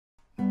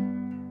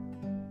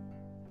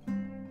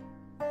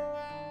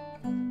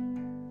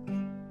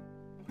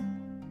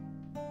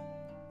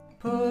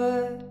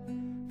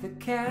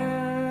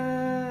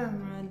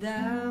camera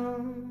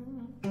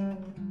down.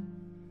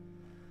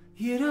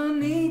 You don't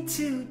need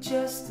to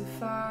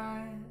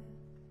justify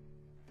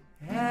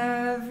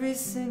every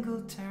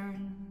single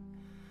turn.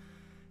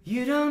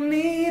 You don't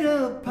need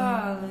to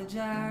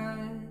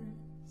apologize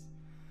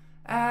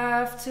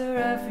after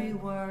every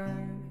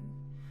word.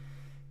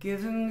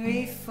 Give them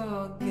grief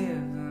or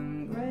give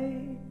them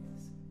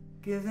grace.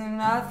 Give them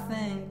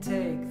nothing,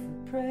 take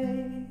the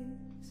praise.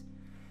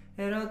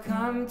 It'll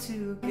come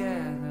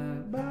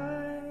together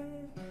by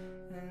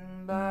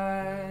and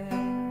by.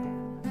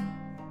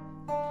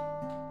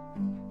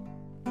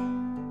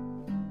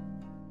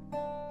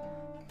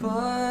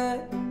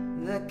 Put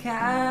the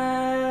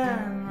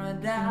camera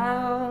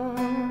down.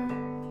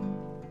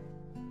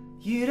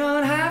 You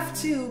don't have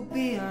to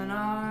be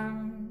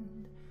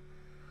unarmed,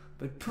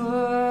 but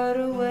put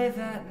away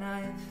that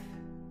knife.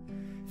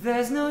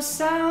 There's no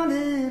sound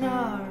in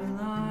our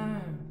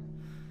alarm,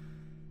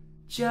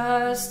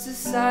 just a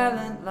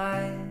silent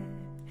light.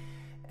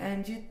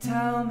 And you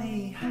tell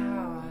me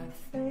how I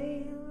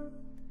failed,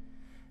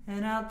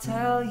 and I'll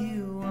tell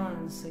you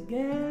once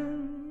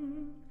again.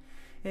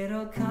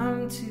 It'll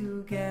come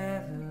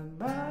together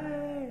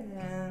by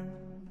and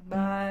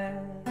by.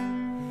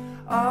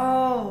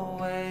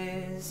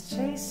 Always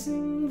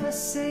chasing the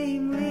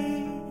same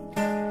lead,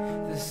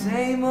 the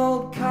same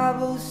old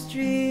cobble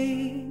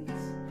streets.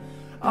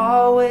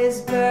 Always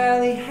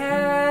barely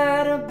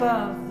head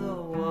above the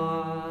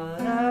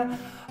water.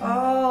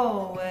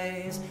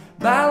 Always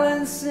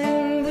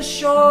balancing the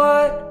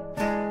short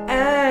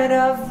end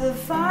of the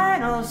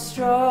final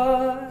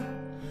straw.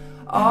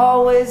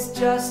 Always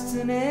just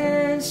an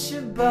inch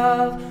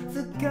above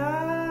the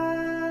guard.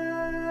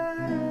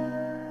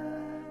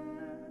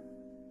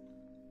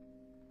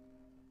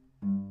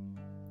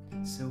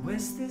 So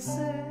is this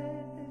it?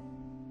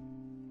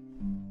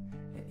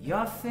 At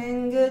your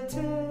fingertips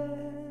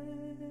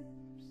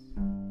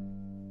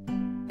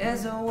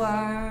is a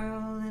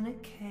world in a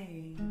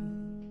cage.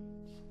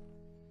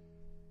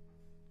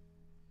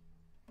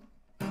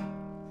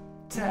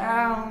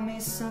 Tell me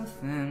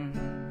something,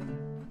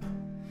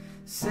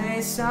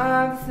 say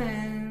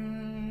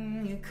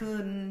something you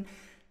couldn't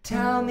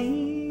tell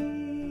me.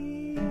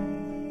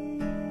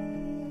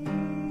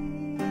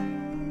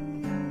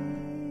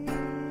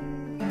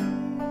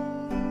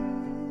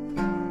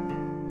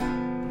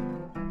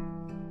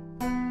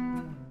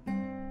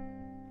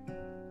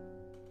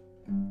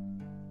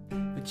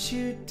 But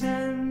you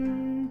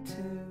tend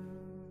to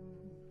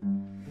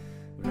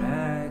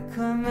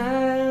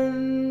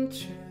recommend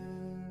truth,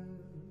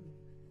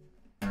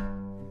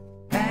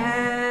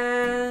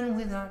 and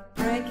without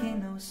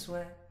breaking no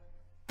sweat,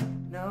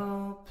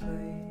 no place.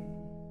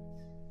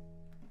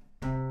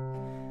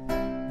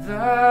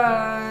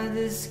 The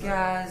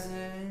disguise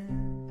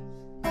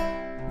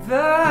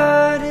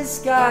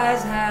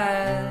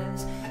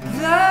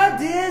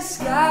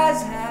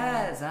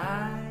has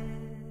eyes.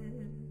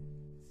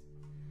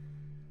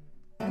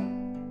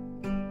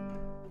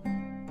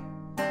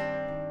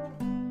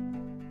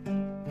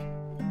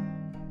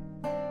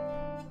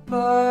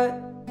 Put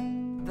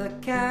the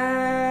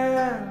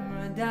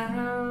camera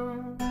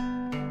down.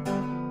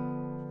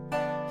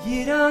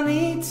 You don't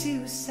need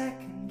to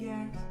second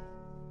guess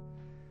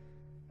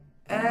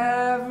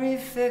every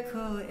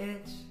fickle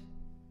itch.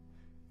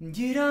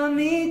 You don't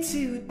need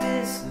to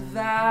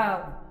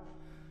disavow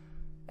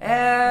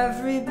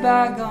every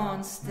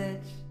bygone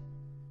stitch.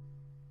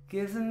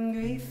 Give them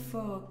grief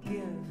or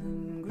give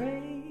them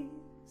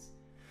grace.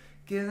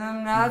 Give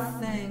them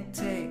nothing,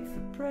 take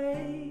the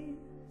praise.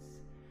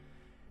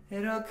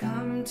 It'll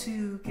come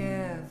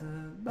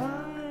together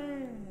by